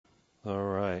All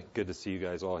right. Good to see you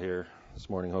guys all here this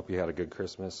morning. Hope you had a good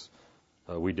Christmas.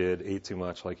 We did. Ate too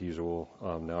much like usual.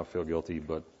 Now I feel guilty,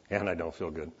 and I don't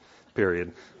feel good.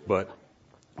 Period. But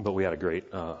we had a great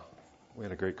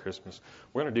Christmas.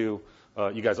 We're gonna do.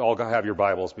 You guys all have your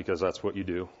Bibles because that's what you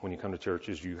do when you come to church.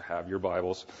 Is you have your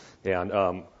Bibles,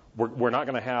 and we're not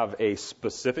gonna have a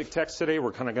specific text today.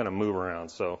 We're kind of gonna move around.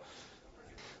 So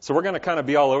we're gonna kind of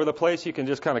be all over the place. You can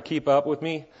just kind of keep up with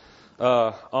me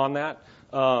on that.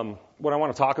 What I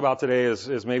want to talk about today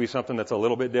is maybe something that's a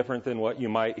little bit different than what you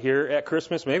might hear at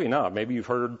Christmas. Maybe not. Maybe you've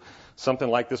heard something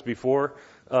like this before.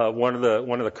 One of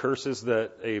the curses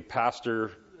that a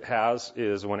pastor has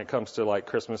is when it comes to like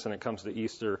Christmas and it comes to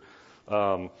Easter,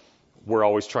 we're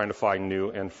always trying to find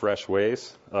new and fresh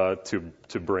ways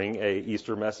to bring a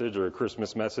Easter message or a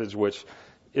Christmas message, which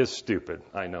is stupid.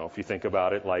 I know if you think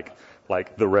about it, like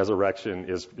the resurrection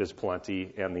is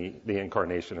plenty and the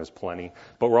incarnation is plenty,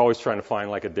 but we're always trying to find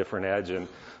like a different edge. And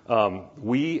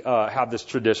we have this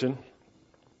tradition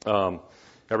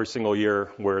every single year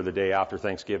where the day after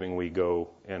Thanksgiving we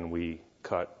go and we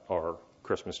cut our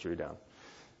Christmas tree down.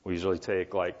 We usually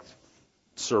take like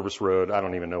service road, I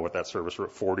don't even know what that service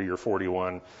road, 40 or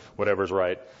 41, whatever's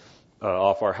right,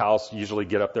 off our house, usually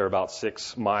get up there about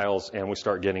 6 miles, and we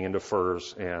start getting into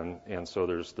firs, and so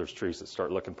there's trees that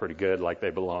start looking pretty good, like they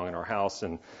belong in our house,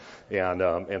 and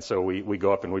so we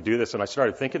go up and we do this. And I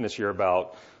started thinking this year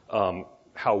about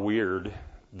how weird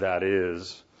that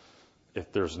is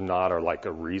if there's not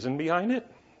a reason behind it.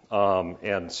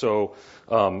 And so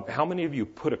how many of you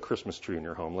put a Christmas tree in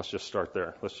your home? Let's just start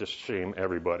there. Let's just shame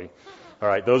everybody. All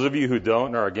right, those of you who don't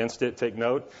and are against it, take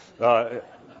note.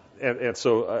 And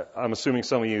so I'm assuming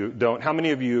some of you don't. How many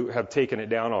of you have taken it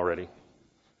down already?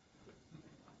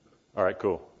 All right,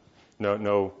 cool.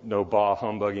 No bah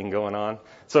humbugging going on.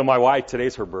 So my wife,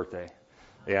 today's her birthday,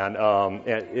 and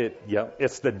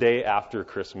it's the day after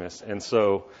Christmas. And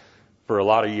so for a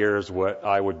lot of years, what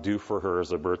I would do for her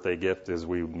as a birthday gift is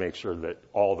we would make sure that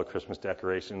all the Christmas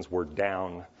decorations were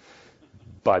down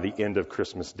by the end of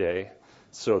Christmas Day,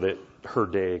 so that her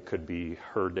day could be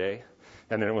her day.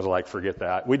 And then it was like, forget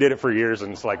that. We did it for years,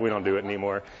 and it's like we don't do it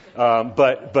anymore.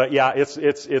 But yeah,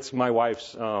 it's my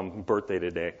wife's birthday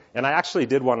today, and I actually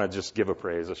did want to just give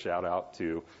a shout out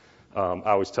to.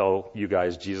 I always tell you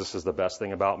guys, Jesus is the best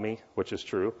thing about me, which is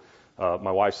true.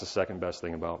 My wife's the second best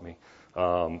thing about me.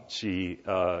 She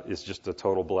is just a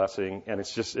total blessing, and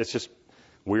it's just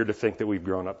weird to think that we've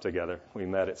grown up together. We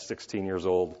met at 16 years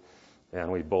old, and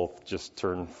we both just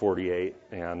turned 48,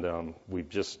 and we've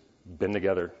just been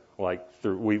together.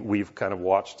 We've kind of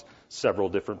watched several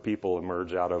different people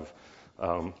emerge out of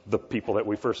the people that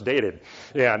we first dated,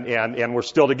 and we're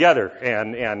still together,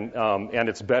 and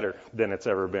it's better than it's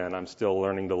ever been. I'm still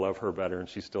learning to love her better, and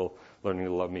she's still learning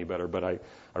to love me better. But I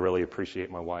really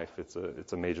appreciate my wife. It's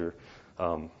a major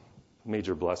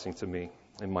blessing to me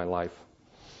in my life.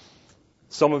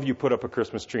 Some of you put up a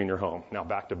Christmas tree in your home. Now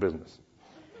back to business.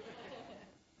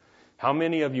 How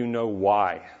many of you know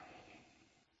why?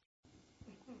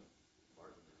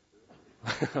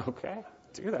 Okay.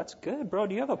 Dude, that's good, bro.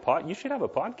 Do you have you should have a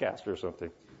podcast or something.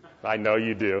 I know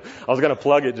you do. I was going to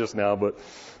plug it just now, but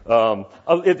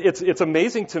it's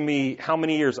amazing to me how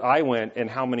many years I went and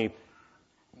how many,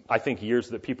 I think, years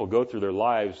that people go through their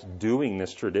lives doing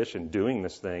this tradition, doing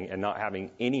this thing, and not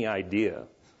having any idea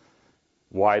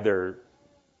why they're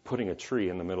putting a tree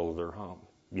in the middle of their home.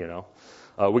 You know,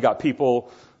 we got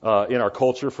people in our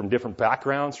culture from different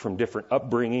backgrounds, from different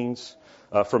upbringings,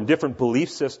 from different belief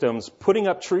systems, putting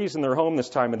up trees in their home this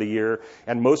time of the year,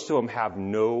 and most of them have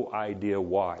no idea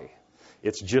why.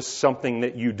 It's just something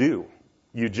that you do.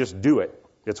 You just do it.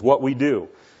 It's what we do.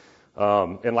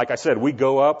 And like I said, we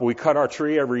go up, we cut our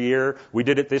tree every year. We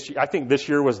did it this year. I think this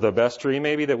year was the best tree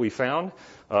maybe that we found.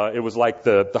 It was like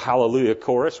the Hallelujah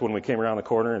chorus when we came around the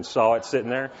corner and saw it sitting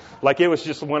there. Like it was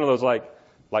just one of those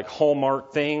like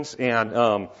Hallmark things,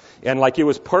 and like it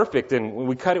was perfect, and when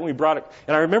we cut it, we brought it,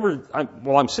 and I remember,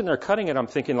 while I'm sitting there cutting it, I'm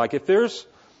thinking, if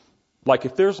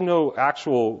there's no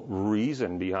actual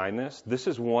reason behind this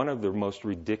is one of the most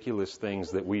ridiculous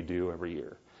things that we do every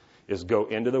year, is go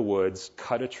into the woods,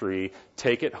 cut a tree,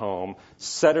 take it home,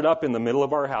 set it up in the middle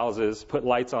of our houses, put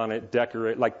lights on it,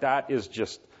 decorate, that is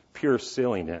just pure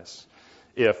silliness,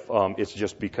 if it's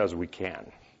just because we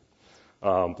can.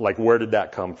 Where did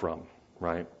that come from?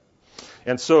 Right.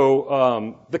 And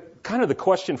so the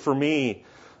question for me,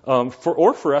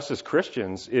 for us as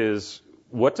Christians, is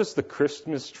what does the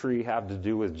Christmas tree have to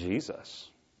do with Jesus,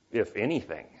 if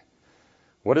anything?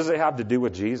 What does it have to do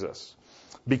with Jesus?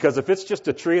 Because if it's just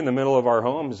a tree in the middle of our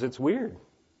homes, it's weird.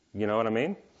 You know what I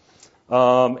mean?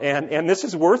 And this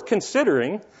is worth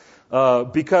considering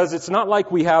because it's not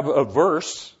like we have a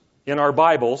verse in our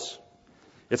Bibles.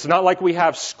 It's not like we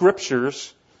have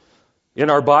scriptures in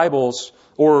our Bibles,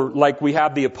 or like we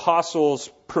have the apostles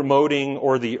promoting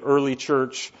or the early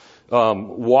church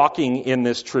walking in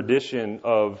this tradition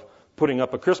of putting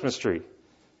up a Christmas tree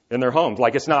in their homes.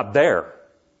 Like it's not there,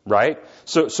 right?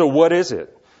 So what is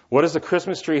it? What does the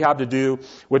Christmas tree have to do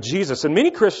with Jesus? And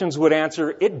many Christians would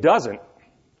answer, it doesn't.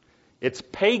 It's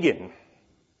pagan.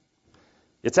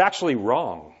 It's actually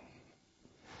wrong.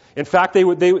 In fact, they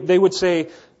would say,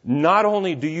 not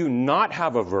only do you not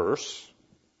have a verse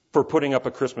for putting up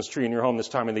a Christmas tree in your home this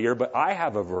time of the year, but I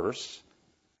have a verse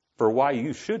for why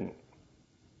you shouldn't.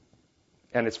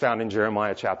 And it's found in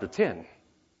Jeremiah chapter 10.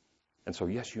 And so,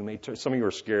 yes, you may, some of you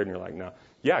are scared and you're like, no.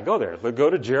 Yeah, go there. Go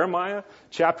to Jeremiah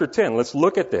chapter 10. Let's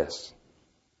look at this.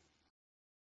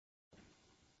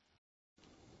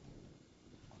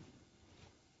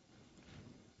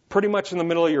 Pretty much in the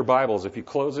middle of your Bibles. If you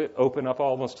close it, open up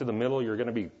almost to the middle, you're going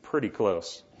to be pretty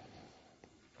close.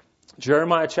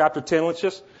 Jeremiah chapter 10, let's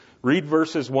just read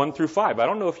verses 1 through 5. I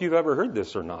don't know if you've ever heard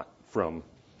this or not from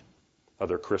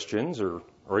other Christians or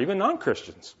even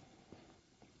non-Christians.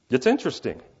 It's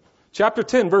interesting. Chapter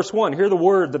 10, verse 1, hear the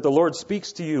word that the Lord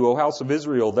speaks to you, O house of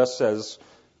Israel, thus says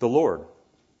the Lord.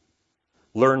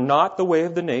 Learn not the way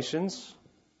of the nations,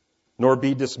 nor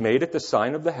be dismayed at the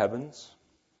sign of the heavens,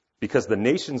 because the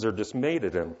nations are dismayed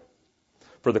at him.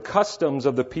 For the customs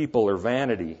of the people are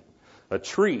vanity. A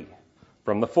tree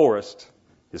from the forest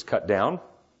is cut down,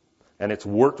 and it's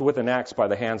worked with an axe by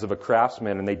the hands of a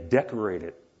craftsman, and they decorate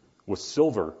it with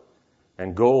silver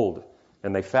and gold,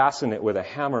 and they fasten it with a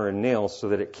hammer and nails so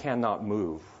that it cannot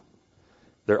move.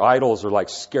 Their idols are like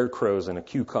scarecrows in a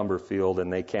cucumber field,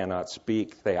 and they cannot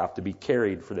speak. They have to be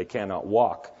carried, for they cannot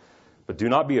walk. But do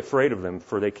not be afraid of them,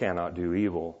 for they cannot do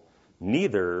evil.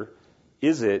 Neither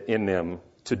is it in them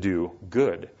to do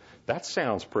good. That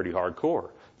sounds pretty hardcore.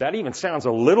 That even sounds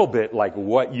a little bit like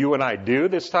what you and I do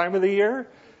this time of the year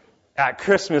at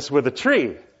Christmas with a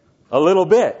tree. A little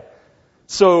bit.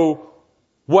 So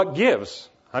what gives?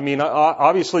 I mean,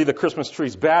 obviously the Christmas tree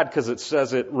is bad because it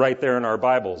says it right there in our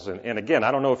Bibles. And again,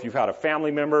 I don't know if you've had a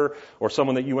family member or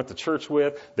someone that you went to church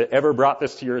with that ever brought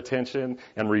this to your attention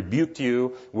and rebuked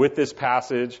you with this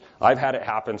passage. I've had it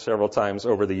happen several times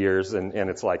over the years, and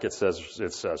it's like it says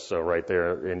so right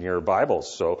there in your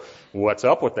Bibles. So what's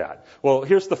up with that? Well,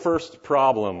 here's the first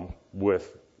problem with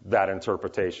that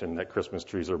interpretation that Christmas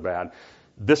trees are bad.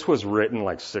 This was written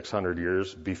like 600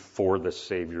 years before the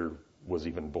Savior was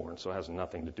even born, so it has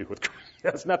nothing to do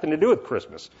with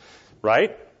Christmas,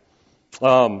 right?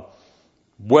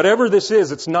 Whatever this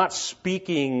is, it's not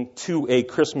speaking to a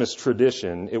Christmas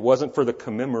tradition. It wasn't for the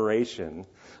commemoration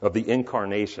of the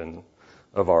incarnation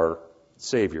of our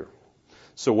Savior.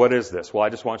 So what is this? Well, I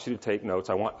just want you to take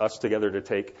notes. I want us together to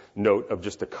take note of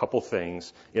just a couple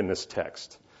things in this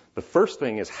text. The first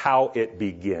thing is how it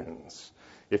begins.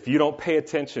 If you don't pay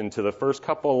attention to the first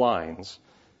couple lines,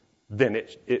 then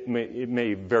it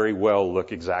may very well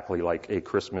look exactly like a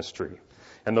Christmas tree.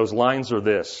 And those lines are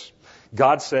this.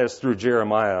 God says through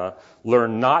Jeremiah,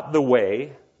 learn not the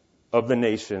way of the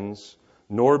nations,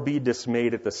 nor be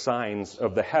dismayed at the signs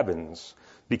of the heavens,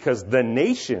 because the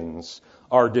nations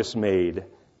are dismayed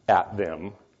at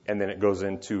them. And then it goes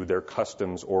into their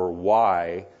customs or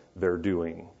why they're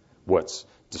doing what's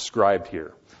described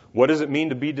here. What does it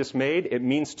mean to be dismayed? It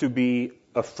means to be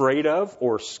afraid of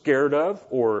or scared of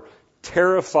or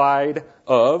terrified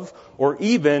of, or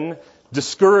even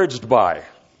discouraged by.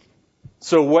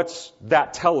 So what's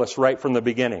that tell us right from the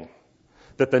beginning?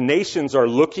 That the nations are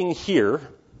looking here,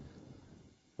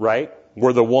 right,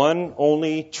 where the one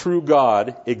only true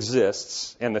God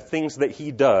exists and the things that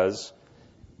he does,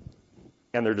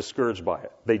 and they're discouraged by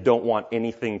it. They don't want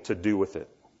anything to do with it.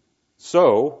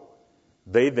 So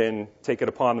they then take it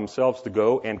upon themselves to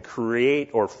go and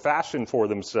create or fashion for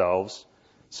themselves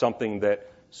something that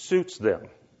suits them,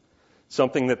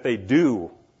 something that they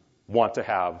do want to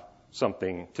have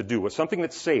something to do with, something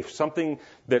that's safe, something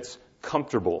that's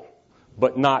comfortable,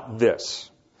 but not this.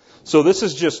 So this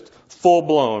is just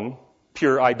full-blown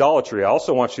pure idolatry. I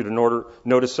also want you to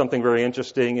notice something very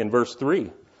interesting in verse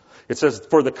 3. It says,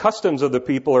 for the customs of the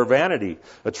people are vanity.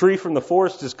 A tree from the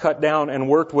forest is cut down and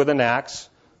worked with an axe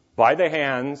by the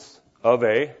hands of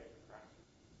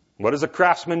what does a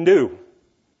craftsman do?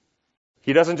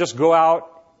 He doesn't just go out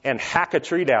and hack a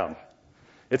tree down.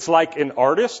 It's like an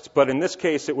artist, but in this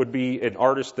case it would be an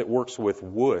artist that works with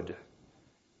wood,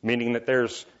 meaning that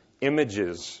there's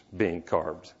images being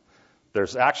carved.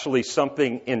 There's actually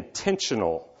something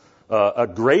intentional, a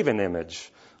graven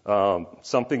image,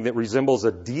 something that resembles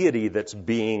a deity that's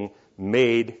being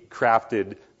made,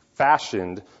 crafted,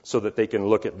 fashioned so that they can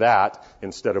look at that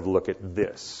instead of look at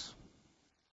this.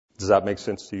 Does that make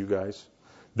sense to you guys?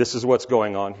 This is what's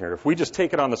going on here. If we just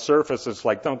take it on the surface, it's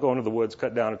like, don't go into the woods,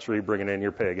 cut down a tree, bring it in,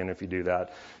 you're pagan. If you do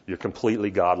that, you're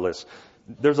completely godless.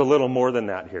 There's a little more than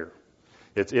that here.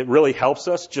 It really helps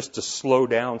us just to slow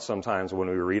down sometimes when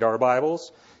we read our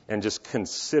Bibles and just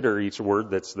consider each word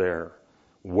that's there,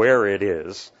 where it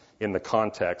is in the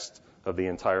context of the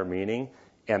entire meaning.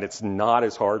 And it's not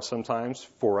as hard sometimes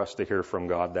for us to hear from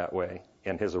God that way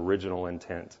and His original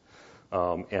intent.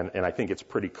 And I think it's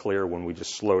pretty clear when we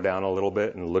just slow down a little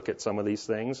bit and look at some of these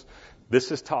things.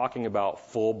 This is talking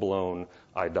about full-blown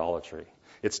idolatry.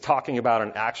 It's talking about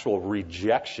an actual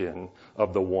rejection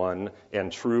of the one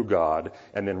and true God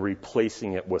and then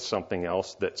replacing it with something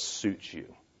else that suits you,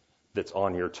 that's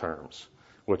on your terms,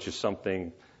 which is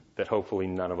something that hopefully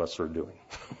none of us are doing.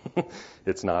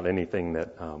 It's not anything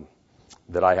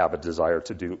that I have a desire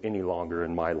to do any longer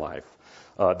in my life.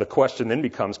 The question then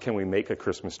becomes, can we make a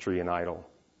Christmas tree an idol?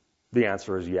 The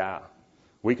answer is yeah.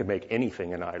 We can make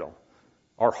anything an idol.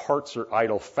 Our hearts are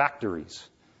idol factories.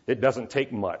 It doesn't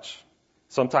take much.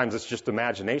 Sometimes it's just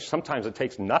imagination. Sometimes it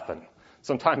takes nothing.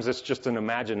 Sometimes it's just an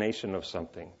imagination of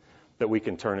something that we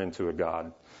can turn into a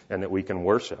god and that we can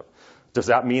worship. Does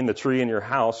that mean the tree in your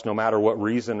house, no matter what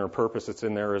reason or purpose it's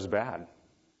in there, is bad?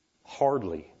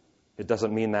 Hardly. It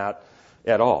doesn't mean that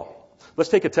at all. Let's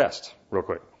take a test real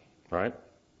quick, right?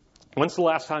 When's the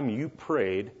last time you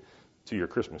prayed to your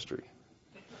Christmas tree?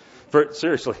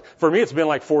 Seriously, for me it's been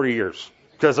like 40 years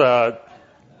because there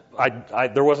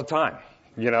was a time,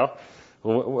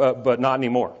 but not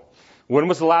anymore. When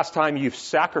was the last time you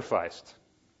sacrificed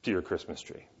to your Christmas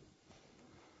tree?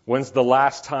 When's the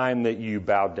last time that you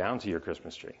bowed down to your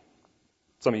Christmas tree?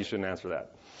 Some of you shouldn't answer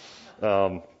that.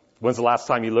 When's the last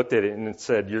time you looked at it and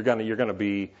said, "You're gonna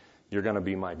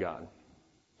be my God"?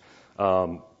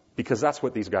 Because that's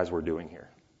what these guys were doing here.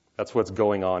 That's what's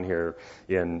going on here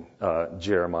in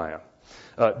Jeremiah.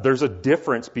 There's a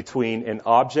difference between an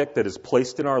object that is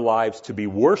placed in our lives to be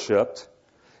worshipped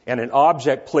and an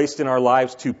object placed in our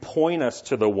lives to point us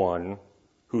to the one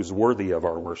who's worthy of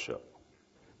our worship.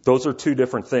 Those are two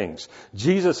different things.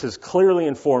 Jesus has clearly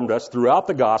informed us throughout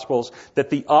the Gospels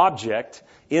that the object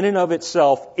in and of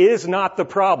itself is not the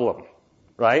problem,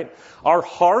 right? Our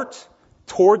heart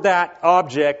toward that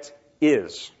object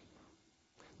is.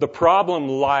 The problem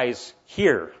lies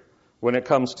here when it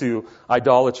comes to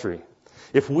idolatry.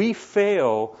 If we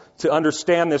fail to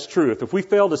understand this truth, if we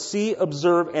fail to see,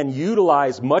 observe, and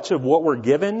utilize much of what we're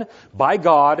given by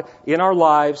God in our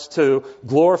lives to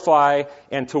glorify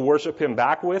and to worship Him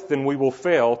back with, then we will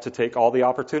fail to take all the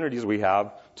opportunities we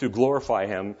have to glorify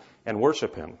Him and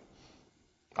worship Him.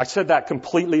 I said that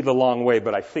completely the long way,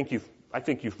 but I think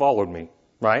you followed me,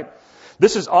 right?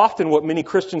 This is often what many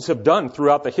Christians have done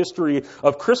throughout the history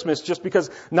of Christmas, just because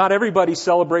not everybody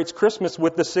celebrates Christmas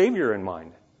with the Savior in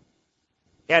mind.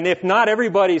 And if not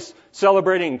everybody's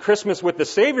celebrating Christmas with the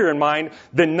Savior in mind,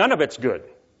 then none of it's good.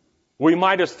 We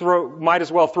might as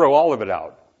well throw all of it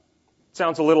out.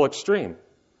 Sounds a little extreme.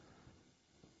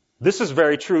 This is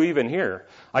very true even here.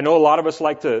 I know a lot of us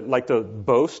like to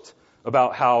boast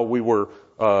about how we were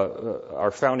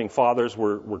our founding fathers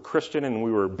were Christian and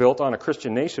we were built on a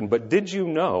Christian nation. But did you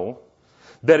know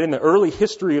that in the early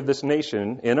history of this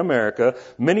nation, in America,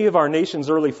 many of our nation's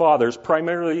early fathers,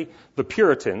 primarily the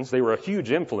Puritans, they were a huge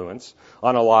influence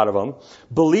on a lot of them,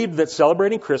 believed that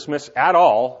celebrating Christmas at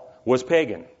all was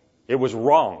pagan. It was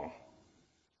wrong.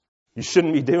 You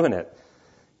shouldn't be doing it.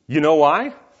 You know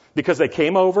why? Because they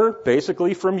came over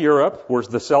basically from Europe, where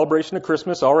the celebration of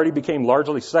Christmas already became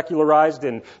largely secularized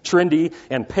and trendy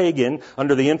and pagan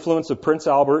under the influence of Prince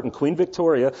Albert and Queen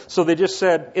Victoria. So they just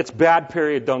said, it's bad,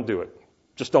 period, don't do it.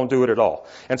 Just don't do it at all.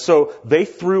 And so they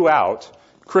threw out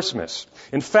Christmas.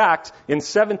 In fact, in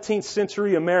 17th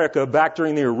century America, back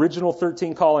during the original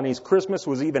 13 colonies, Christmas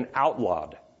was even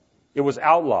outlawed. It was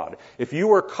outlawed. If you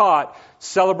were caught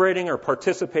celebrating or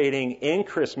participating in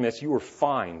Christmas, you were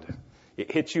fined. It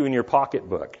hit you in your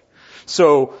pocketbook.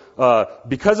 So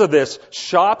because of this,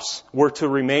 shops were to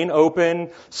remain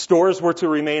open, stores were to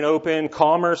remain open,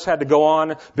 commerce had to go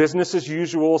on, business as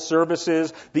usual,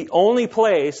 services. The only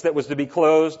place that was to be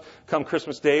closed come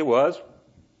Christmas Day was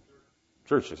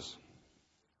churches.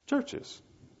 Churches.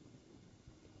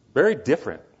 Very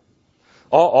different.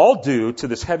 All due to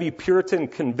this heavy Puritan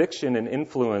conviction and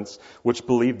influence, which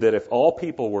believed that if all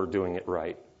people were doing it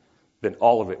right, then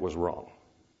all of it was wrong.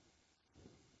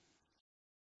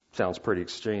 Sounds pretty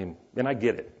extreme, and I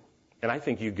get it, and I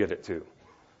think you get it too.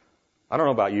 I don't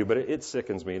know about you, but it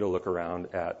sickens me to look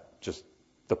around at just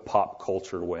the pop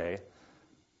culture way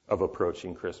of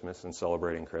approaching Christmas and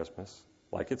celebrating Christmas.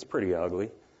 Like, it's pretty ugly.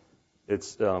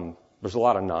 There's a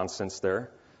lot of nonsense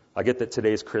there. I get that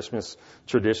today's Christmas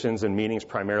traditions and meanings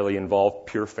primarily involve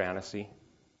pure fantasy,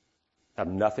 have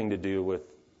nothing to do with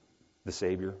the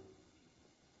Savior.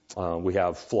 We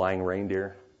have flying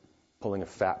reindeer pulling a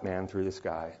fat man through the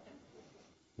sky.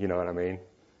 You know what I mean?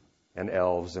 And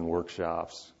elves and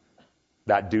workshops.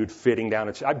 That dude fitting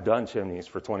down I've done chimneys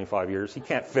for 25 years. He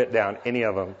can't fit down any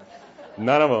of them.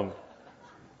 None of them.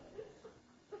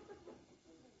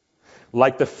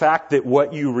 Like the fact that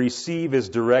what you receive is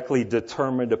directly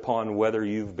determined upon whether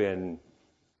you've been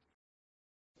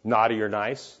naughty or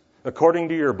nice. According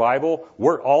to your Bible,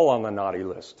 we're all on the naughty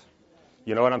list.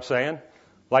 You know what I'm saying?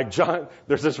 Like John,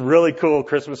 there's this really cool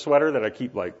Christmas sweater that I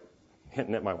keep like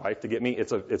hinting at my wife to get me.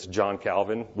 It's John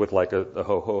Calvin with like a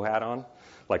ho-ho hat on,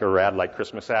 like a rad like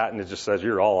Christmas hat, and it just says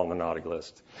you're all on the naughty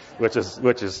list, which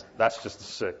is that's just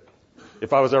sick.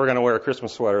 If I was ever going to wear a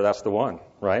Christmas sweater, that's the one,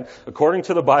 right? According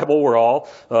to the Bible, we're all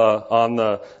on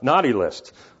the naughty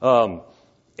list.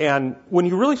 And when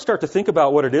you really start to think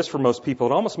about what it is for most people,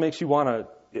 it almost makes you want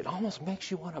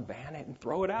to ban it and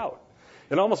throw it out.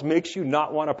 It almost makes you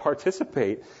not want to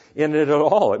participate in it at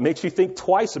all. It makes you think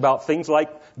twice about things like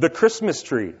the Christmas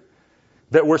tree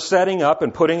that we're setting up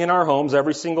and putting in our homes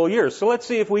every single year. So let's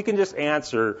see if we can just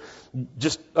answer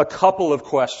just a couple of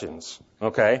questions,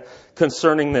 okay,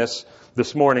 concerning this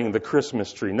morning, the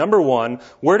Christmas tree. Number one,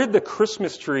 where did the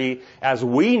Christmas tree as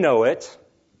we know it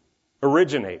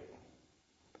originate?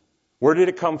 Where did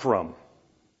it come from?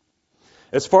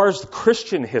 As far as the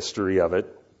Christian history of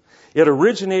it, it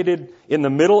originated in the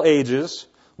Middle Ages,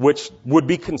 which would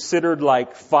be considered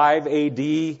like 5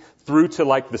 AD through to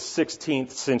like the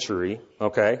 16th century,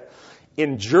 okay?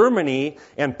 In Germany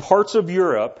and parts of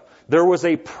Europe, there was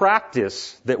a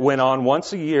practice that went on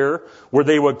once a year where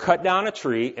they would cut down a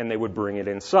tree and they would bring it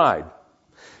inside.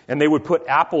 And they would put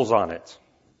apples on it.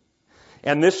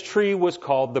 And this tree was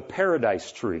called the Paradise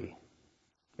Tree.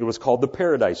 It was called the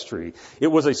Paradise Tree. It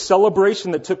was a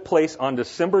celebration that took place on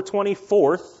December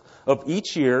 24th of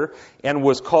each year and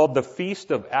was called the Feast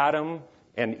of Adam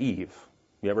and Eve.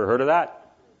 You ever heard of that?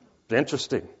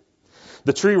 Interesting.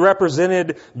 The tree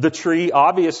represented the tree,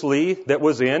 obviously, that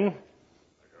was in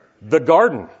the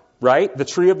garden, right? The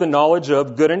tree of the knowledge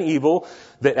of good and evil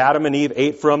that Adam and Eve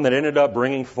ate from that ended up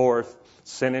bringing forth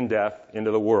sin and death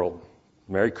into the world.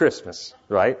 Merry Christmas,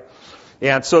 right?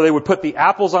 And so they would put the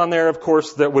apples on there, of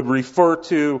course, that would refer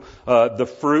to the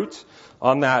fruit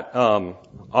on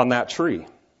that tree.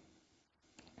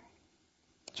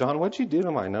 John, what'd you do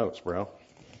to my notes, bro?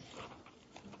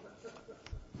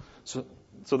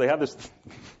 So they have this.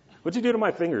 What'd you do to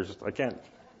my fingers? I can't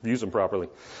use them properly.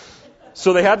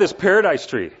 So they had this paradise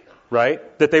tree,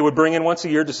 right, that they would bring in once a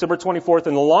year, December 24th,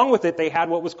 and along with it, they had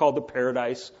what was called the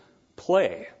Paradise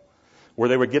Play, where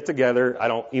they would get together. I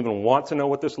don't even want to know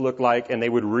what this looked like, and they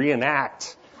would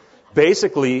reenact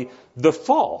basically the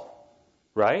fall,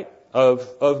 right,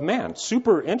 of man.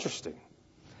 Super interesting.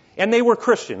 And they were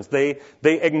Christians. They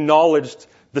acknowledged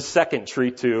the second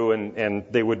tree too, and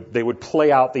they would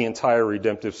play out the entire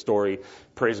redemptive story,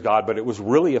 praise God, but it was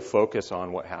really a focus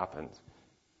on what happened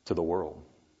to the world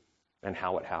and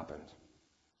how it happened.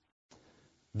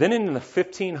 Then in the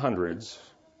 1500s,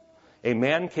 a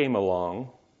man came along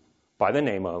by the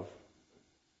name of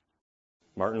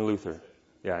Martin Luther.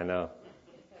 Yeah, I know.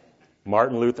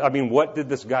 Martin Luther. I mean, what did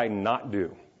this guy not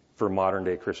do for modern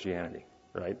day Christianity,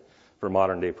 right? For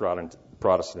modern day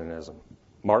Protestantism.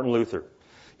 Martin Luther.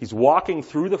 He's walking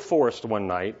through the forest one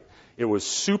night. It was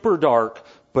super dark,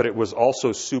 but it was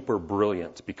also super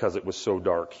brilliant because it was so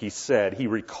dark. He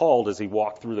recalled as he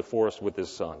walked through the forest with his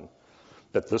son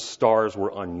that the stars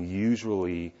were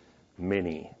unusually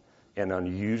many and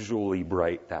unusually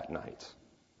bright that night.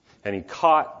 And he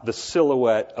caught the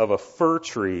silhouette of a fir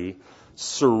tree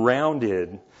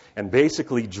surrounded and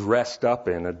basically dressed up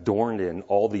in, adorned in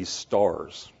all these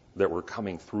stars that were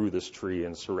coming through this tree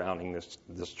and surrounding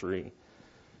this tree.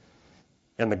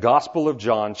 And the Gospel of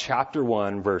John, chapter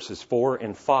 1, verses 4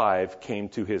 and 5 came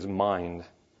to his mind.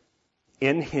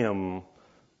 In him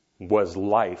was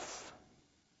life,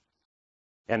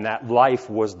 and that life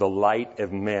was the light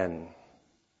of men.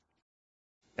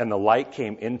 And the light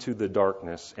came into the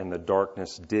darkness, and the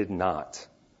darkness did not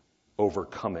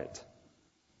overcome it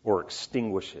or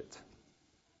extinguish it.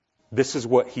 This is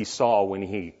what he saw when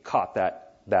he caught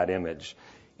that image.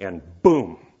 And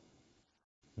boom,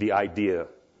 the idea,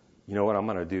 you know what I'm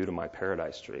going to do to my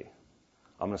paradise tree?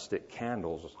 I'm going to stick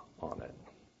candles on it,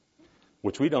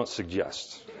 which we don't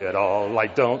suggest at all.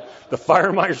 The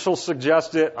fire marshal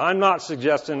suggest it. I'm not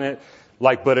suggesting it.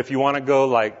 But if you want to go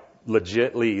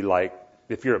legitly,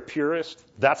 if you're a purist,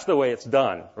 that's the way it's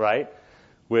done, right?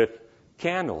 with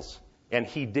candles. And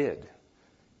he did.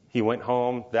 He went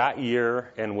home that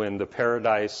year, and when the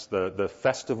paradise, the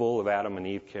festival of Adam and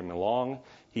Eve came along,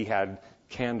 he had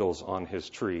candles on his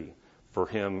tree for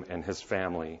him and his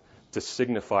family to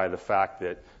signify the fact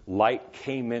that light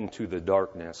came into the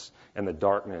darkness, and the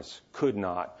darkness could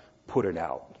not put it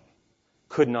out,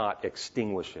 could not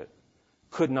extinguish it,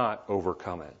 could not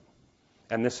overcome it.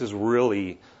 And this is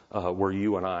really where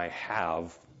you and I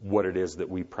have what it is that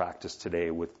we practice today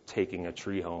with taking a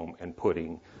tree home and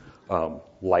putting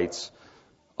lights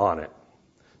on it.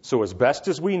 So as best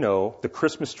as we know, the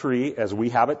Christmas tree as we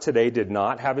have it today did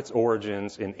not have its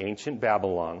origins in ancient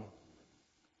Babylon.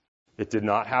 It did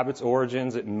not have its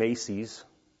origins at Macy's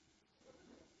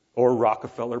or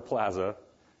Rockefeller Plaza,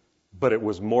 but it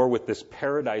was more with this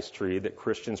paradise tree that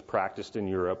Christians practiced in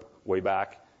Europe way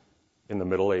back in the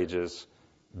Middle Ages,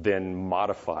 then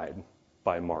modified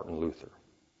by Martin Luther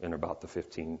in about the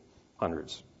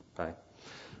 1500s. Okay?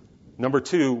 Number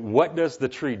two, what does the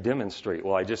tree demonstrate?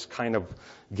 Well, I just kind of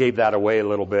gave that away a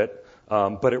little bit,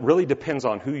 but it really depends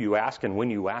on who you ask and when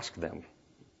you ask them,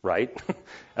 right?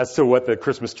 As to what the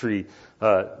Christmas tree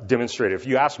demonstrated. If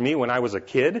you asked me when I was a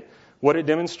kid what it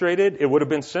demonstrated, it would have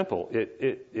been simple.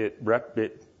 It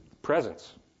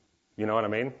presents. You know what I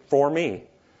mean? For me.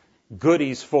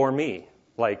 Goodies for me.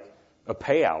 Like a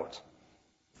payout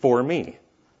for me.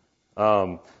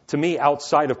 To me,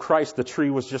 outside of Christ, the tree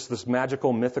was just this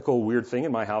magical, mythical, weird thing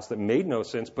in my house that made no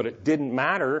sense, but it didn't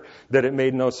matter that it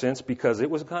made no sense because it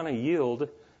was going to yield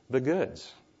the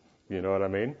goods. You know what I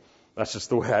mean? That's just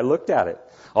the way I looked at it.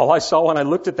 All I saw when I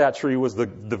looked at that tree was the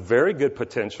very good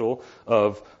potential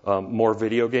of more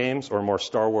video games or more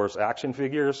Star Wars action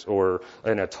figures or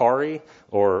an Atari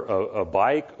or a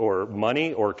bike or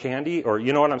money or candy or,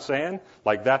 you know what I'm saying?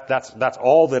 Like that's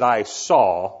all that I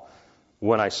saw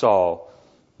when I saw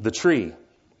the tree.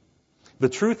 The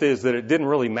truth is that it didn't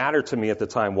really matter to me at the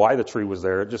time why the tree was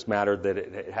there. It just mattered that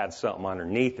it had something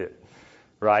underneath it,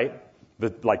 right?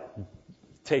 Like,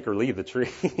 take or leave the tree,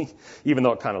 even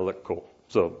though it kind of looked cool.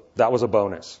 So that was a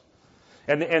bonus.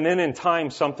 And then in time,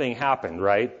 something happened,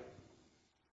 right?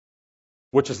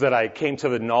 Which is that I came to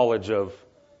the knowledge of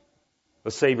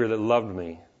a Savior that loved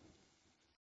me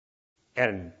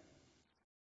and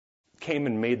came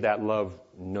and made that love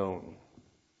known.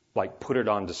 Like put it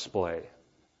on display.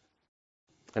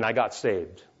 And I got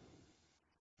saved.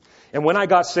 And when I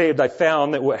got saved, I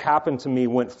found that what happened to me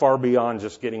went far beyond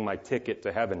just getting my ticket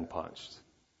to heaven punched.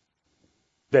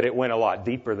 That it went a lot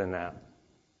deeper than that.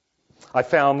 I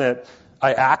found that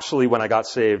I actually, when I got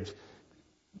saved,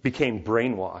 became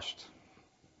brainwashed.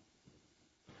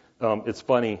 It's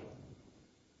funny.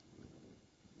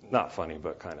 Not funny,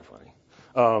 but kind of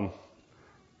funny.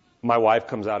 My wife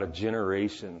comes out of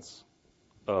generations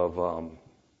of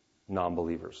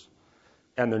non-believers.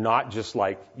 And they're not just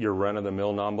like your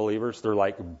run-of-the-mill non-believers. They're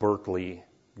like Berkeley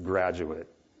graduate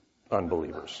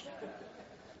unbelievers.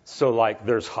 So like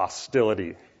there's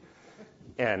hostility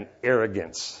and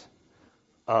arrogance.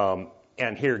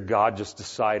 And here God just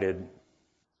decided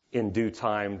in due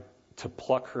time to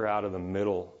pluck her out of the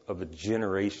middle of the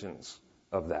generations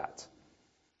of that.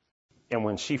 And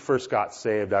when she first got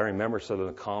saved, I remember some of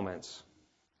the comments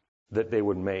that they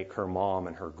would make her mom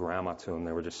and her grandma to them.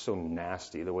 They were just so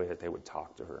nasty, the way that they would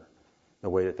talk to her, the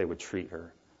way that they would treat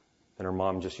her. And her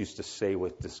mom just used to say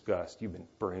with disgust, "You've been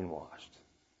brainwashed."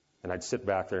 And I'd sit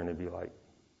back there and it'd be like,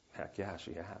 heck yeah,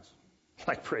 she has.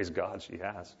 Like, praise God, she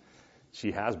has.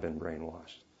 She has been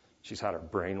brainwashed. She's had her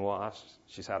brain washed.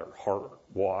 She's had her heart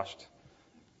washed.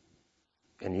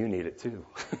 And you need it too,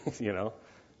 you know,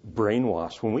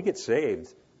 brainwashed. When we get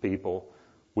saved, people,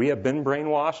 we have been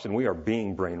brainwashed and we are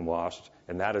being brainwashed,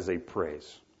 and that is a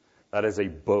praise. That is a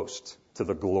boast to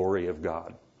the glory of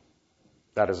God.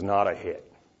 That is not a hit.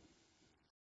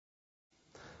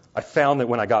 I found that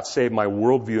when I got saved, my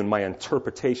worldview and my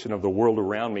interpretation of the world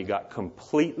around me got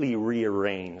completely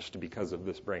rearranged because of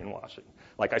this brainwashing.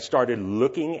 Like I started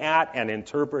looking at and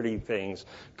interpreting things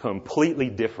completely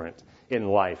different in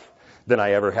life than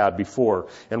I ever had before.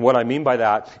 And what I mean by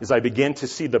that is I began to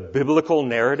see the biblical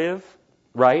narrative,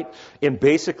 right, in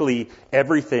basically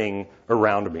everything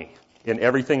around me. In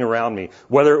everything around me.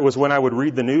 Whether it was when I would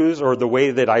read the news or the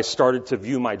way that I started to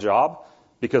view my job.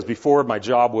 Because before, my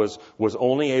job was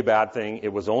only a bad thing.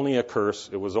 It was only a curse.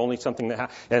 It was only something that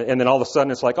and then all of a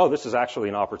sudden it's like, oh, this is actually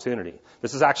an opportunity.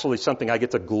 This is actually something I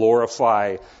get to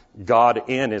glorify God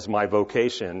in is my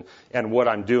vocation and what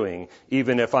I'm doing.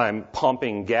 Even if I'm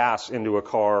pumping gas into a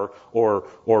car or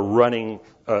running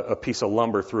a piece of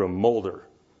lumber through a molder.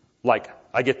 Like,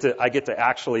 I get to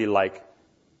actually like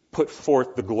put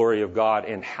forth the glory of God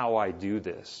in how I do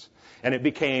this. And it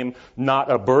became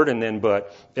not a burden then,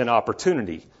 but an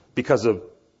opportunity because of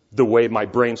the way my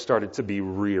brain started to be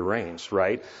rearranged,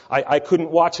 right? I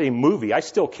couldn't watch a movie. I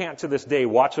still can't to this day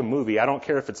watch a movie. I don't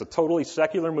care if it's a totally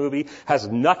secular movie, has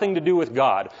nothing to do with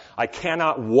God. I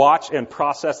cannot watch and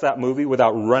process that movie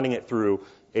without running it through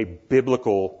a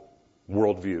biblical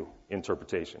worldview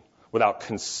interpretation, without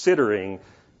considering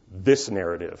this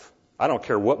narrative. I don't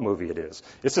care what movie it is.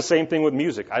 It's the same thing with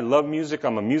music. I love music.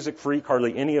 I'm a music freak.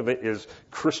 Hardly any of it is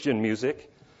Christian music,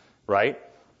 right?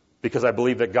 Because I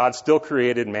believe that God still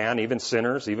created man, even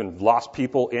sinners, even lost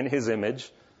people in His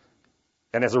image.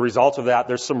 And as a result of that,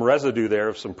 there's some residue there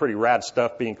of some pretty rad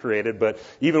stuff being created. But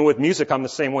even with music, I'm the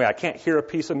same way. I can't hear a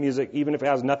piece of music, even if it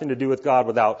has nothing to do with God,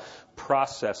 without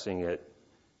processing it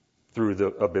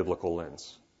through a biblical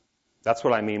lens. That's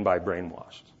what I mean by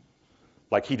brainwashed.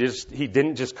 Like He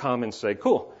didn't just come and say,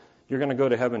 cool, you're going to go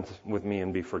to heaven with me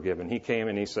and be forgiven. He came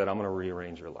and He said, I'm going to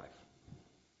rearrange your life.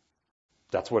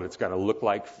 That's what it's going to look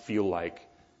like, feel like,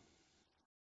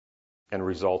 and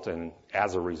result in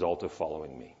as a result of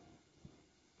following me.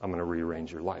 I'm going to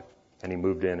rearrange your life. And He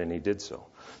moved in and He did so.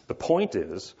 The point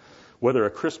is, whether a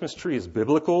Christmas tree is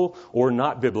biblical or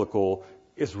not biblical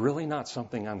is really not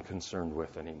something I'm concerned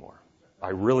with anymore. I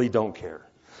really don't care.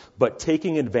 But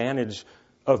taking advantage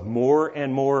of more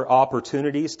and more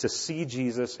opportunities to see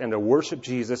Jesus and to worship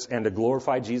Jesus and to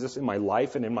glorify Jesus in my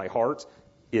life and in my heart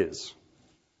is.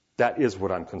 That is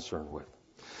what I'm concerned with.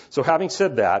 So having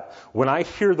said that, when I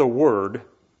hear the word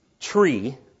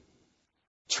tree,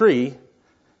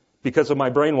 because of my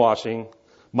brainwashing,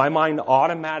 my mind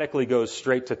automatically goes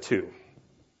straight to 2.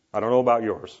 I don't know about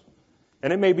yours.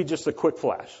 And it may be just a quick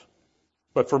flash.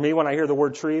 But for me, when I hear the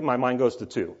word tree, my mind goes to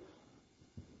 2.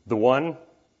 The one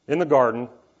in the garden,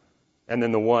 and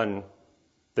then the one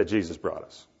that Jesus brought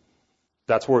us.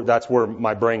 That's where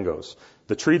my brain goes.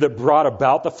 The tree that brought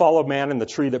about the fall of man and the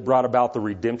tree that brought about the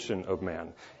redemption of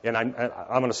man. And I'm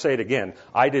going to say it again.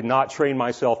 I did not train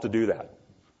myself to do that.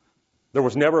 There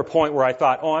was never a point where I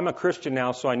thought, oh, I'm a Christian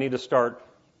now, so I need to start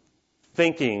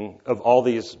thinking of all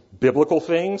these biblical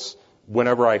things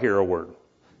whenever I hear a word.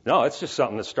 No, it's just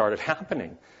something that started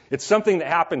happening. It's something that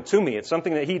happened to me. It's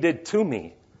something that He did to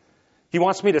me. He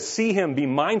wants me to see Him, be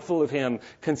mindful of Him,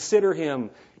 consider Him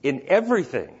in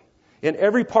everything, in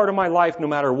every part of my life, no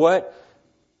matter what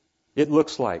it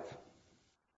looks like.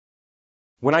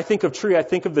 When I think of tree, I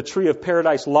think of the tree of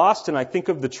paradise lost, and I think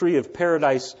of the tree of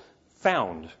paradise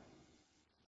found.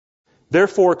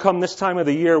 Therefore, come this time of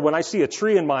the year, when I see a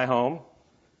tree in my home,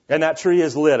 and that tree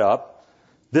is lit up,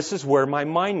 this is where my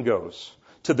mind goes,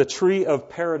 to the tree of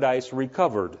paradise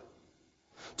recovered.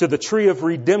 To the tree of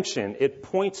redemption, it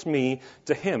points me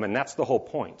to Him, and that's the whole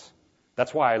point.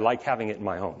 That's why I like having it in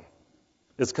my home.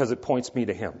 It's because it points me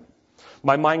to Him.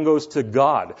 My mind goes to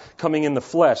God, coming in the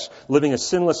flesh, living a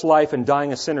sinless life and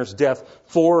dying a sinner's death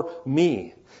for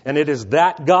me. And it is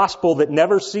that gospel that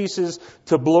never ceases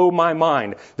to blow my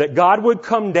mind, that God would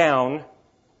come down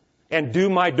and do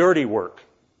my dirty work.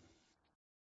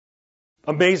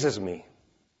 Amazes me.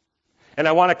 And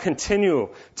I want to continue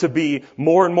to be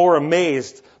more and more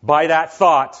amazed by that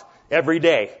thought every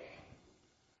day.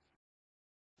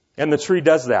 And the tree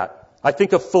does that. I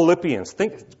think of Philippians.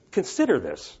 Consider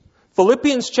this.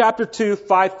 Philippians chapter 2,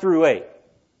 5 through 8.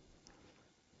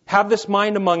 Have this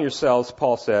mind among yourselves,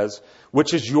 Paul says,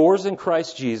 which is yours in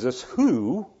Christ Jesus,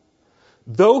 who,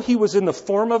 though He was in the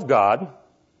form of God,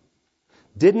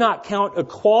 did not count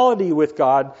equality with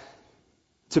God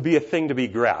to be a thing to be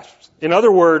grasped. In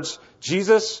other words,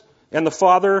 Jesus and the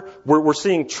Father, we're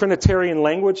seeing Trinitarian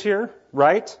language here,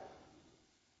 right?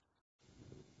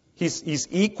 He's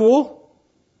equal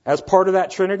as part of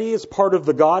that Trinity, as part of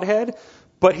the Godhead,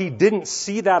 but He didn't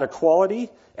see that equality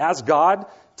as God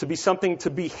to be something to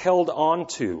be held on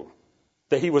to,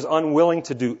 that He was unwilling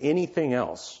to do anything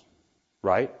else,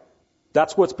 right?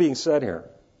 That's what's being said here.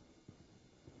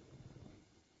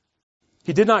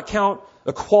 He did not count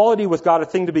equality with God a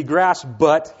thing to be grasped,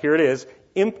 but, here it is,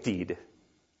 emptied.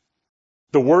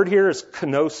 The word here is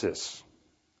kenosis.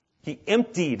 He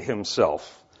emptied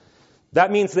Himself.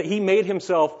 That means that He made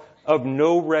Himself of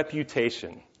no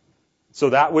reputation.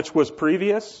 So that which was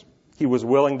previous, He was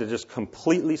willing to just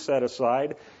completely set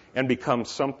aside and become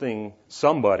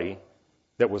somebody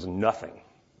that was nothing.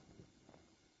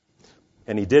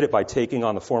 And He did it by taking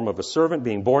on the form of a servant,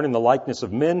 being born in the likeness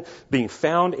of men, being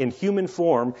found in human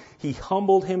form. He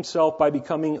humbled Himself by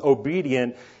becoming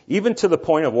obedient, even to the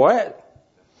point of what?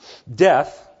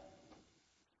 Death.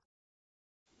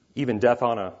 Even death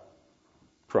on a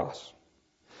cross.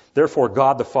 Therefore,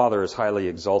 God the Father has highly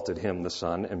exalted him, the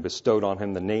Son, and bestowed on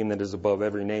him the name that is above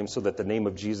every name, so that the name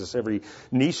of Jesus every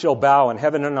knee shall bow in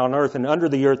heaven and on earth and under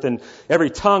the earth, and every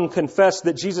tongue confess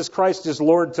that Jesus Christ is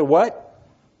Lord to what?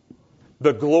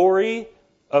 The glory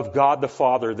of God the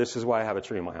Father. This is why I have a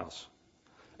tree in my house.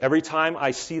 Every time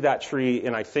I see that tree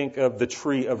and I think of the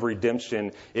tree of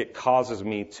redemption, it causes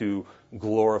me to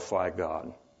glorify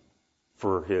God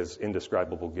for his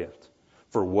indescribable gift,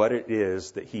 for what it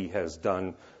is that he has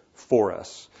done for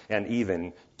us and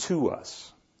even to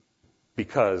us,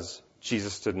 because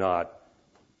Jesus did not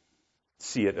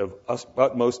see it of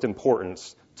utmost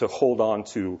importance to hold on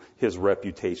to his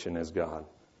reputation as God,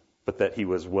 but that he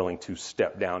was willing to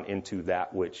step down into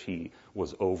that which he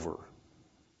was over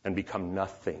and become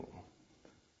nothing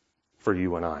for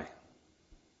you and I.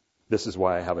 This is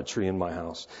why I have a tree in my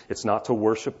house. It's not to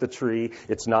worship the tree.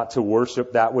 It's not to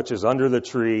worship that which is under the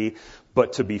tree,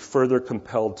 but to be further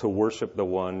compelled to worship the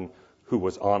one who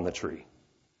was on the tree.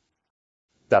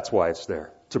 That's why it's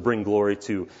there. To bring glory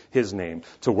to his name.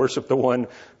 To worship the one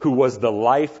who was the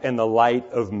life and the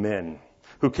light of men.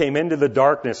 Who came into the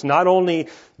darkness, not only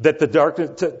that the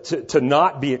darkness, to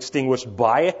not be extinguished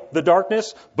by the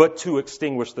darkness, but to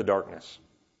extinguish the darkness.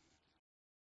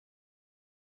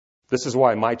 This is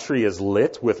why my tree is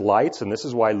lit with lights, and this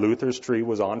is why Luther's tree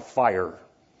was on fire.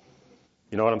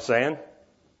 You know what I'm saying?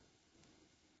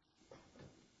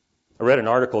 I read an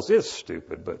article, it's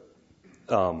stupid, but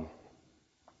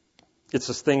it's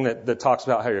this thing that talks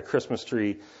about how your Christmas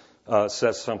tree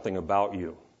says something about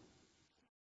you.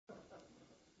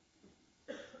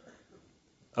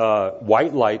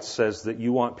 White light says that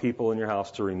you want people in your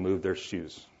house to remove their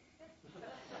shoes.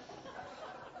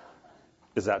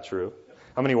 Is that true?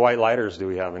 How many white lighters do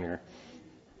we have in here?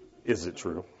 Is it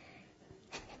true?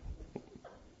 It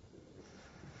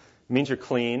means you're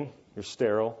clean, you're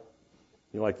sterile,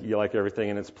 you like everything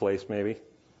in its place maybe.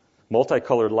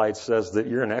 Multicolored light says that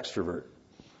you're an extrovert,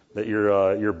 that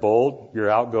you're bold, you're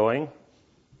outgoing,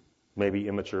 maybe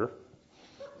immature.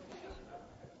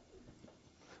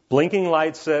 Blinking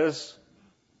light says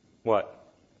what?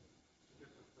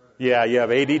 Yeah, you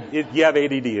have ADD. You have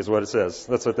ADD is what it says.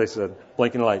 That's what they said.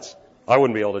 Blinking lights. I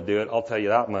wouldn't be able to do it. I'll tell you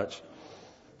that much.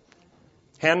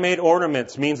 Handmade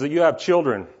ornaments means that you have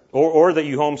children or that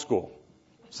you homeschool.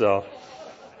 So,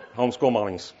 homeschool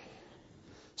mommies.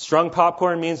 Strung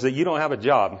popcorn means that you don't have a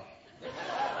job.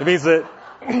 It means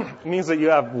that you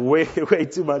have way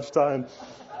too much time.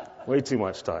 Way too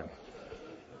much time.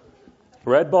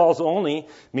 Red balls only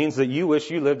means that you wish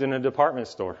you lived in a department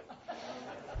store.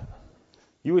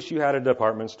 You wish you had a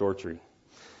department store tree.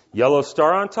 Yellow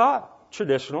star on top,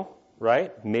 traditional,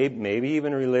 right? Maybe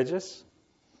even religious.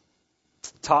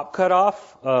 Top cut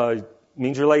off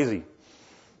means you're lazy.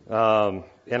 And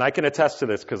I can attest to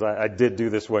this because I did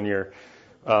do this one year.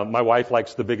 My wife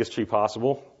likes the biggest tree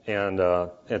possible, and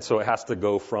so it has to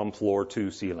go from floor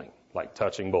to ceiling, like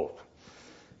touching both.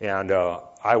 And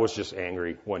I was just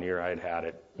angry one year I had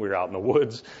it. We were out in the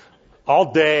woods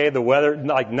all day. The weather,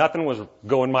 like nothing was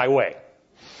going my way.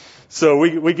 So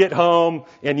we get home,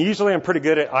 and usually I'm pretty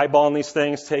good at eyeballing these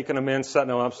things, taking them in, setting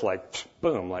them up. It's like,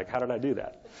 boom, like, how did I do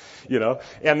that? You know?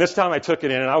 And this time I took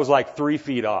it in, and I was like 3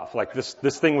 feet off. Like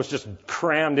this thing was just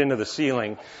crammed into the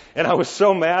ceiling. And I was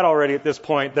so mad already at this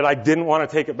point that I didn't want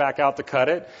to take it back out to cut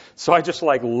it. So I just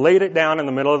like laid it down in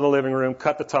the middle of the living room,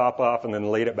 cut the top off, and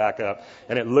then laid it back up.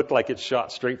 And it looked like it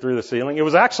shot straight through the ceiling. It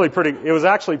was actually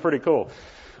pretty cool.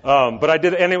 But I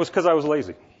did, and it was because I was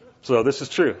lazy. So this is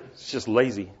true. It's just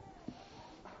lazy.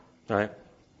 All right.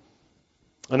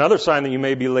 Another sign that you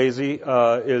may be lazy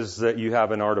is that you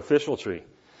have an artificial tree.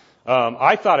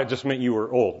 I thought it just meant you were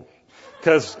old,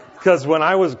 because when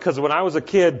I was a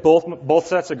kid, both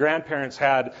sets of grandparents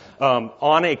had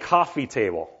on a coffee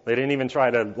table. They didn't even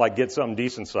try to like get something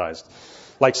decent sized,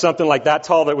 like something like that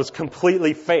tall that was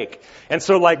completely fake. And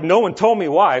so like no one told me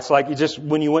why. It's like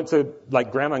when you went to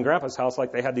like grandma and grandpa's house,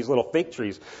 like they had these little fake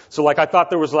trees. So like I thought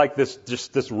there was like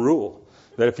this rule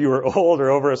that if you were old or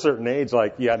over a certain age,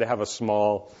 like you had to have a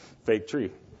small fake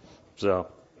tree. So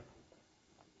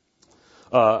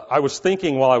I was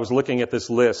thinking while I was looking at this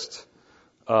list,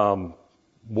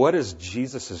 what does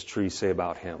Jesus' tree say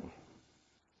about him?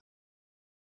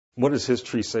 What does his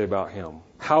tree say about him?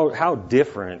 How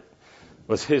different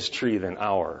was his tree than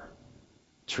our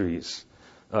trees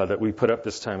that we put up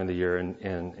this time of the year?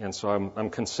 And so I'm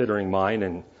considering mine,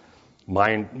 and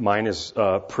mine is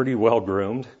pretty well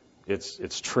groomed.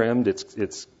 It's trimmed.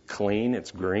 It's clean.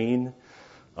 It's green.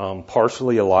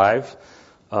 Partially alive.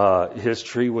 His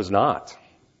tree was not.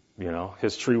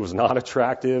 His tree was not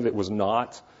attractive. It was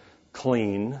not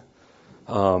clean.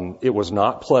 It was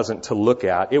not pleasant to look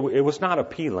at. It was not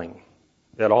appealing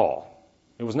at all.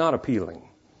 It was not appealing.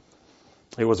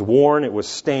 It was worn, it was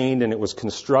stained, and it was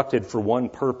constructed for one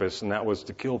purpose, and that was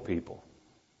to kill people.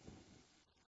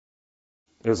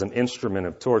 It was an instrument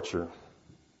of torture.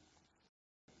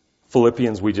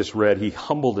 Philippians, we just read, he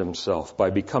humbled himself by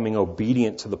becoming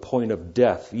obedient to the point of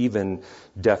death, even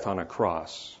death on a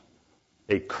cross.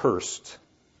 A cursed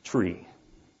tree.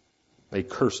 A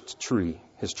cursed tree.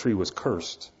 His tree was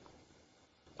cursed.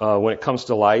 When it comes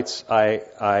to lights,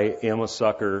 I am a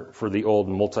sucker for the old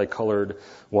multicolored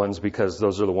ones because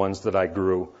those are the ones that I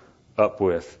grew up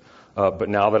with. But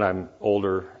now that I'm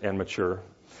older and mature,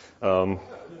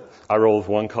 I roll with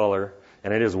one color,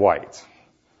 and it is white.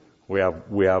 We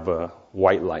have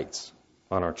white lights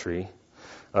on our tree.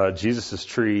 Jesus'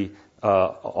 tree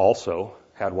also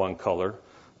had one color,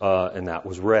 and that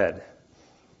was red.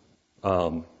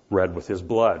 Red with his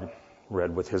blood.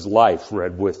 Red with his life,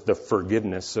 red with the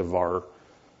forgiveness of our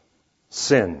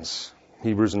sins.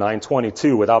 Hebrews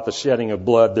 9:22, without the shedding of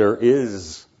blood, there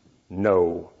is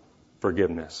no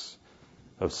forgiveness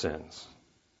of sins.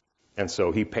 And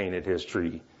so he painted his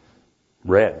tree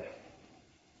red.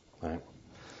 Right?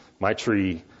 My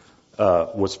tree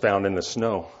was found in the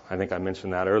snow. I think I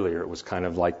mentioned that earlier. It was kind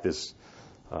of like this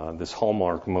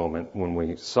Hallmark moment when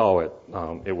we saw it.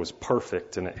 It was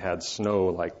perfect, and it had snow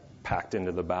like packed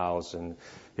into the boughs, and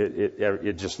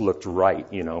it just looked right,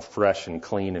 fresh and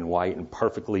clean and white and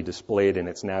perfectly displayed in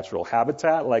its natural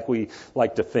habitat, like we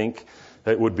like to think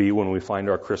it would be when we find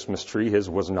our Christmas tree. His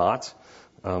was not.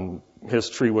 His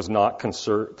tree was not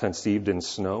conceived in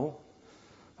snow.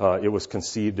 It was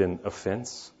conceived in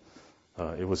offense.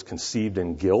 It was conceived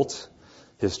in guilt.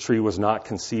 His tree was not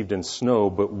conceived in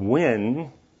snow, but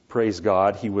when, praise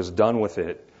God, he was done with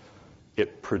it,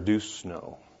 it produced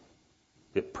snow.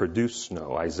 It produced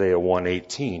snow. Isaiah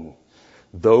 1:18.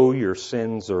 Though your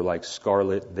sins are like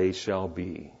scarlet, they shall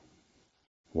be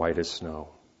white as snow.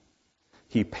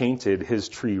 He painted his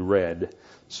tree red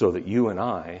so that you and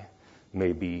I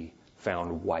may be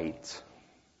found white.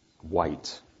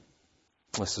 White.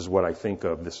 This is what I think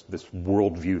of, this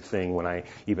worldview thing when I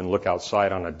even look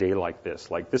outside on a day like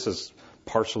this. Like, this is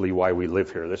partially why we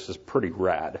live here. This is pretty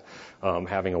rad,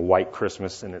 having a white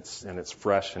Christmas, and it's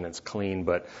fresh and it's clean.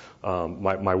 But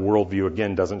my worldview,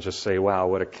 again, doesn't just say, wow,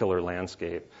 what a killer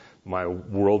landscape. My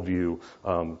worldview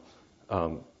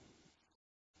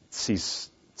sees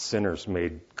sinners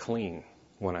made clean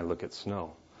when I look at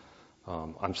snow.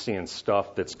 I'm seeing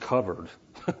stuff that's covered,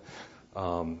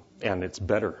 and it's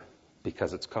better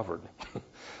because it's covered.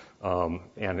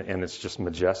 And it's just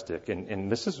majestic.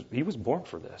 And he was born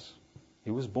for this. He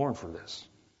was born for this.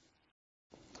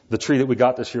 The tree that we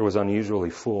got this year was unusually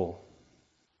full.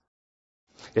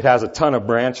 It has a ton of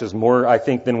branches, more, I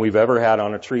think, than we've ever had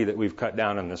on a tree that we've cut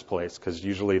down in this place, because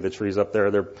usually the trees up there,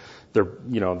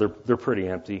 they're pretty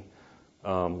empty.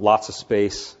 Lots of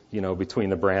space,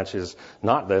 between the branches.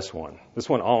 Not this one. This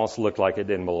one almost looked like it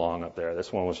didn't belong up there.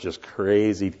 This one was just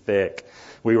crazy thick.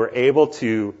 We were able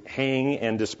to hang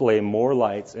and display more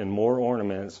lights and more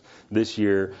ornaments this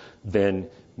year than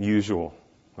usual,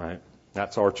 right?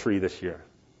 That's our tree this year.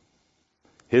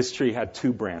 His tree had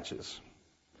 2 branches.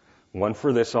 One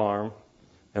for this arm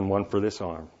and one for this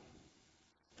arm.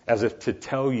 As if to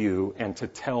tell you and to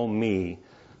tell me,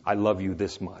 I love you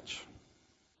this much.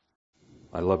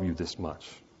 I love you this much.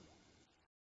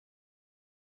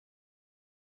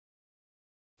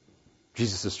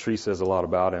 Jesus' tree says a lot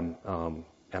about him,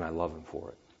 and I love him for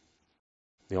it.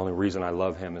 The only reason I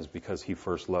love him is because he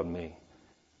first loved me.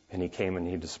 And he came and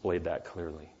he displayed that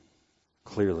clearly.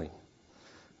 Clearly.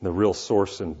 The real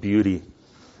source and beauty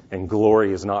and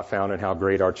glory is not found in how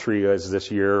great our tree is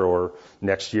this year or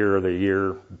next year or the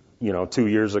year, 2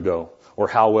 years ago, or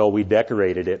how well we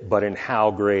decorated it, but in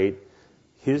how great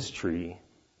his tree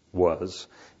was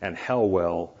and how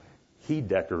well he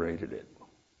decorated it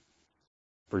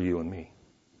for you and me.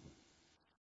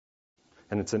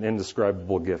 And it's an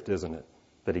indescribable gift, isn't it?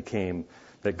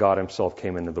 That God himself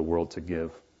came into the world to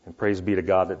give. And praise be to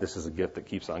God that this is a gift that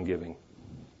keeps on giving.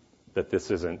 That this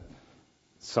isn't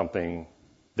something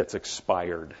that's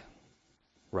expired,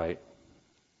 right?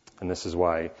 And this is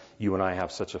why you and I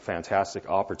have such a fantastic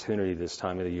opportunity this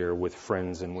time of the year with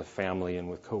friends and with family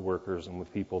and with coworkers and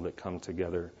with people that come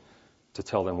together to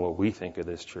tell them what we think of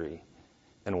this tree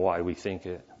and why we think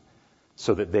it,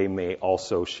 so that they may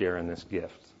also share in this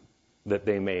gift, that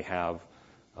they may have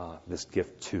this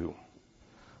gift too.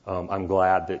 I'm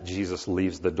glad that Jesus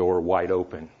leaves the door wide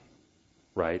open,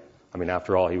 right? I mean,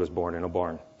 after all, he was born in a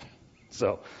barn.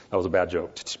 So that was a bad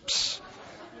joke,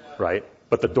 right?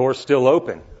 But the door's still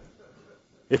open.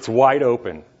 It's wide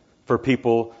open for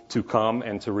people to come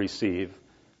and to receive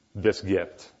this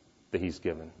gift that he's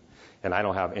given. And I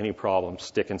don't have any problem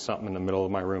sticking something in the middle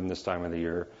of my room this time of the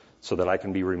year so that I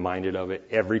can be reminded of it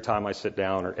every time I sit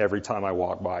down or every time I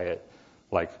walk by it.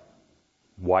 Like,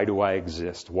 why do I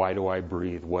exist? Why do I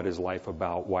breathe? What is life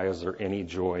about? Why is there any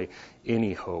joy,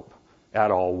 any hope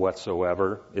at all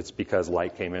whatsoever? It's because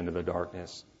light came into the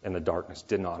darkness, and the darkness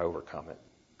did not overcome it.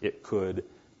 It could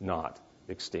not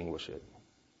extinguish it.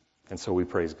 And so we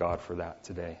praise God for that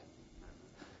today.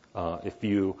 If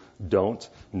you don't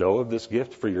know of this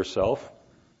gift for yourself,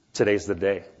 today's the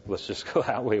day. Let's just go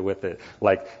that way with it.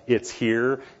 Like, it's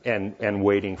here and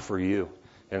waiting for you.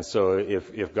 And so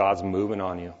if God's moving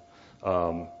on you,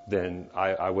 then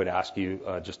I would ask you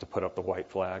just to put up the white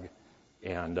flag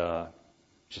and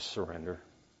just surrender.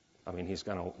 I mean, he's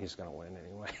gonna win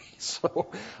anyway.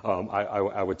 So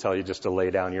I would tell you just to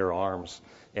lay down your arms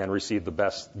and receive the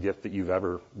best gift that you've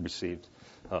ever received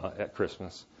at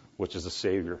Christmas, which is a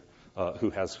Savior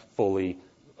who has fully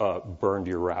burned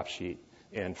your rap sheet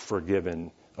and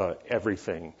forgiven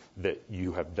everything that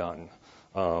you have done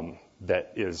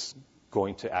that is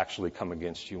going to actually come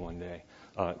against you one day.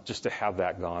 Just to have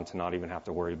that gone, to not even have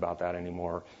to worry about that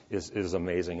anymore is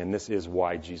amazing. And this is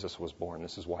why Jesus was born.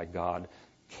 This is why God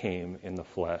came in the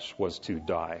flesh, was to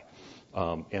die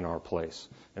in our place.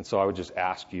 And so I would just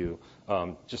ask you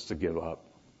just to give up,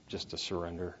 just to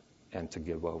surrender and to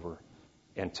give over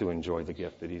and to enjoy the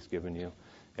gift that he's given you.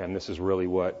 And this is really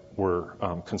what we're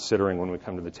considering when we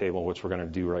come to the table, which we're going to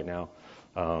do right now.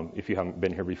 If you haven't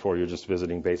been here before, you're just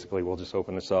visiting, basically, we'll just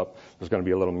open this up. There's going to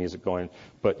be a little music going.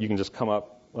 But you can just come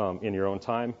up in your own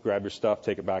time, grab your stuff,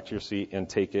 take it back to your seat, and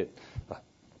take it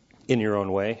in your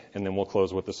own way. And then we'll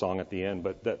close with the song at the end.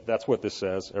 But that's what this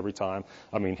says every time.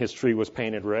 I mean, his tree was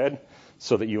painted red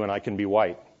so that you and I can be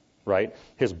white, right?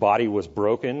 His body was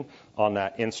broken on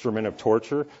that instrument of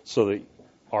torture so that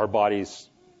our bodies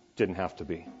didn't have to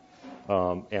be.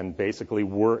 And basically,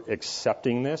 we're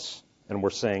accepting this. And we're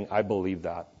saying, I believe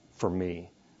that for me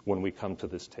when we come to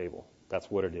this table. That's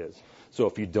what it is. So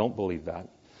if you don't believe that,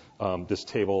 this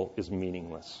table is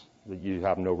meaningless. You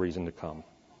have no reason to come.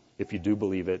 If you do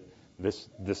believe it,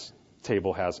 this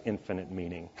table has infinite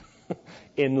meaning,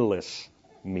 endless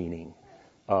meaning.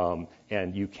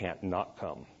 And you can't not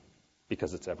come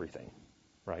because it's everything,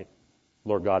 right?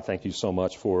 Lord God, thank you so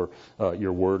much for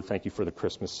your word. Thank you for the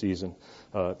Christmas season.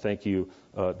 Thank you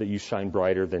that you shine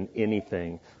brighter than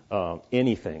anything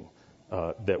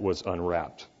that was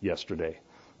unwrapped yesterday.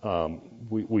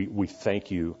 We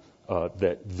thank you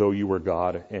that though you were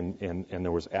God and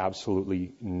there was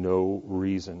absolutely no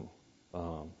reason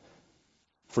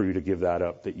for you to give that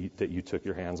up, that you took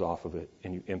your hands off of it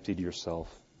and you emptied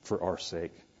yourself for our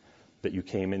sake, that you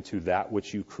came into that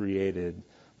which you created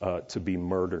to be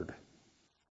murdered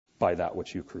by that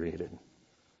which you created.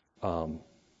 And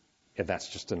that's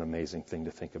just an amazing thing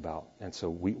to think about. And so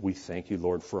we thank you,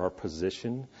 Lord, for our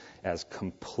position as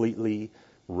completely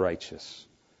righteous,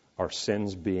 our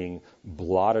sins being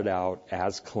blotted out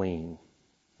as clean,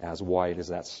 as white as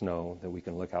that snow that we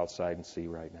can look outside and see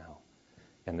right now.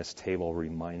 And this table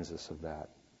reminds us of that.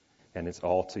 And it's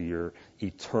all to your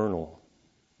eternal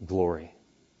glory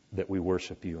that we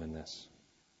worship you in this.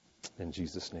 In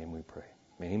Jesus' name we pray.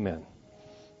 Amen.